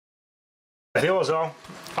Here was all.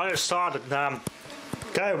 I decided go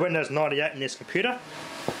Windows 98 in this computer.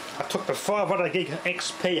 I took the 500 gig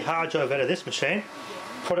XP hard drive out of this machine,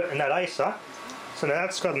 put it in that Acer. So now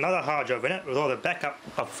that's got another hard drive in it with all the backup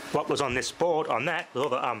of what was on this board on that, with all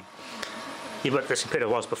the what this computer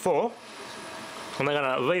was before. And they're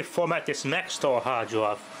going to reformat this Maxtor hard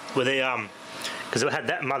drive with the because it had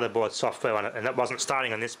that motherboard software on it, and that wasn't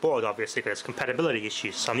starting on this board obviously because there's compatibility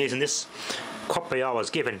issues. So I'm using this copy I was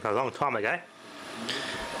given a long time ago.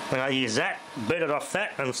 I'm going to use that, boot it off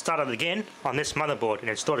that, and start it again on this motherboard and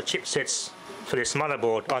install the chipsets for this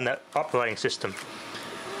motherboard on that operating system.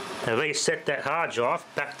 And reset that hard drive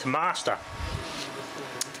back to master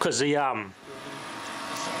because the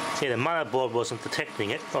motherboard wasn't detecting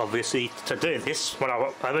it. Obviously, to do this, what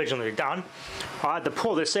I originally done, I had to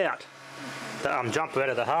pull this out, the jumper out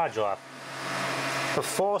of the hard drive, to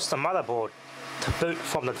force the motherboard to boot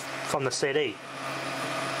from the CD.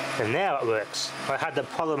 And now it works. I had the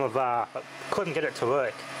problem of I couldn't get it to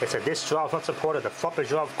work. It said this drive's not supported. The floppy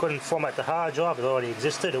drive couldn't format the hard drive. It already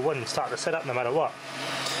existed. It wouldn't start the setup no matter what.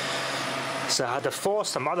 So I had to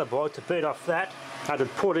force the motherboard to boot off that. I had to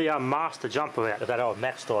pull the master jumper out of that old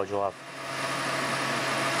Maxtor drive.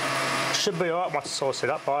 Should be alright once it's all set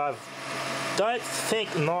up. I don't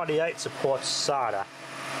think 98 supports SATA.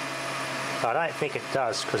 I don't think it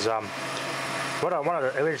does because what I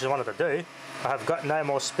originally wanted to do, I have got no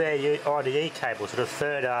more spare IDE cables with a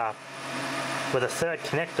third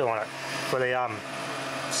connector on it for the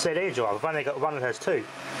CD drive. I've only got one that has two,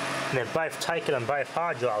 and they're both taken on both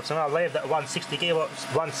hard drives. And I'll leave that 160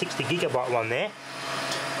 gigabyte one there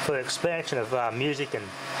for the expansion of music and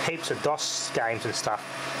heaps of DOS games and stuff.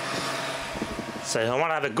 So I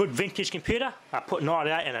want to have a good vintage computer. I put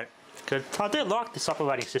 98 in it because I do like this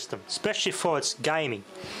operating system, especially for its gaming.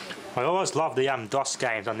 I always love the DOS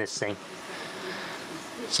games on this thing.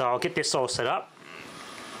 So I'll get this all set up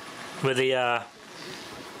with the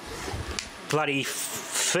bloody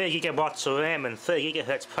 3 gigabytes of RAM and 3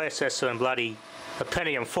 gigahertz processor and bloody a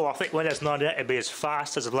Pentium 4. I think Windows 98 would be as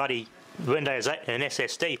fast as a bloody Windows 8 and an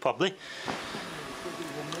SSD probably.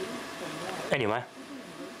 Anyway,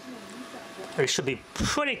 it should be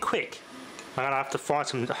pretty quick. I'm gonna have to find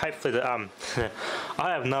some. Hopefully, I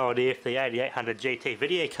have no idea if the 8800 GT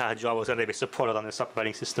video card drive was going to be supported on this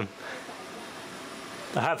operating system.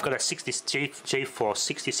 I have got a GeForce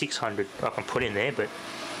 6600 I can put in there, but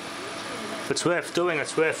if it's worth doing,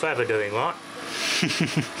 it's worth overdoing, right?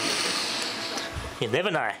 You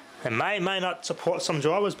never know. It may not support some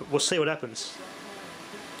drivers, but we'll see what happens.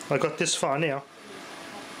 I got this far now.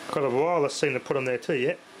 Got a wireless thing to put on there too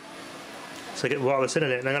yet. So I get wireless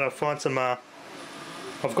internet, and I'm going to find some.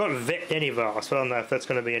 I've got Vet Anyvirus, but I don't know if that's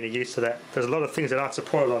going to be any use to that. There's a lot of things that aren't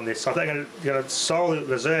supported on this. I think I'm going to solely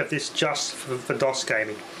reserve this just for DOS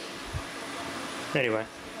gaming. Anyway,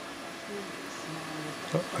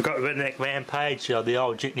 I got Redneck Rampage, the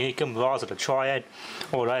old Duke Nukem, Rise of the Triad,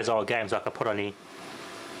 all those old games I could put on here.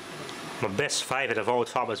 My best favourite of all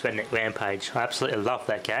time was Redneck Rampage. I absolutely love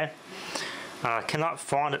that game. I cannot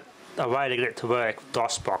find a way to get it to work,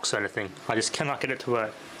 DOSBox or anything. I just cannot get it to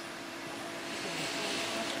work.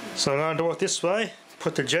 So I'm going to do it this way,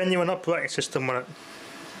 put the genuine operating system on it.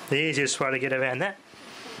 The easiest way to get around that.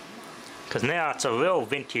 Because now it's a real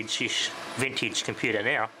vintage computer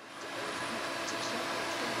now.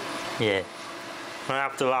 Yeah. I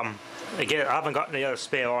have to, again, I haven't got any other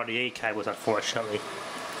spare IDE cables unfortunately.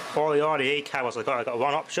 All the IDE cables I got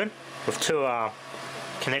one option with two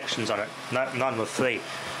connections on it, none with three.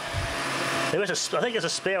 I think there's a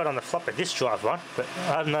spare one on the floppy disk drive one, but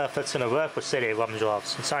I don't know if that's going to work with CD-ROM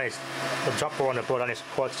drives. It's only the jumper on the board only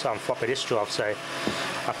supports floppy disk drive, so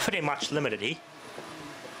I'm pretty much limited here.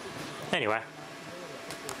 Anyway,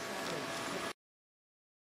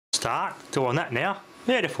 start doing that now.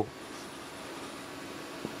 Beautiful.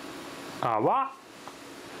 What?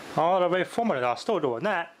 Oh, I'll reformat it. I'm still doing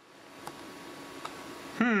that.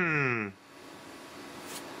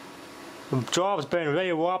 The drive's been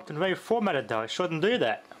rewiped and reformatted though, it shouldn't do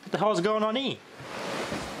that. What the hell's going on here?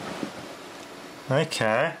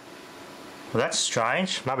 Okay. Well, that's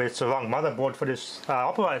strange. Maybe it's the wrong motherboard for this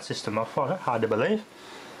operating system. I find it hard to believe.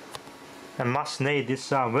 I must need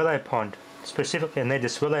this relay pond. Specifically I need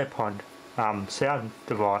this relay pond sound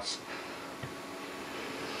device.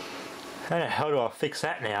 How the hell do I fix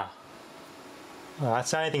that now? Well,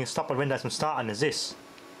 that's the only thing stopping Windows from starting is this.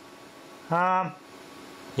 Yeah.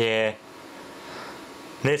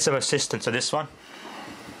 Need some assistance to this one.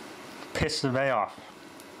 Pisses me off.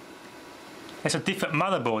 It's a different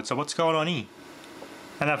motherboard, so what's going on here?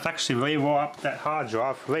 And I've actually rewiped that hard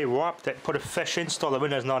drive, rewiped it, put a fresh install of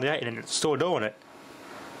Windows 98 in it, and it's still doing it.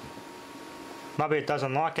 maybe it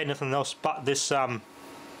doesn't like anything else but this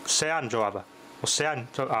sound driver or sound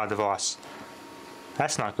device.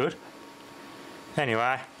 That's not good.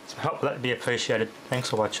 Anyway, some help with that would be appreciated. Thanks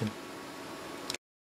for watching.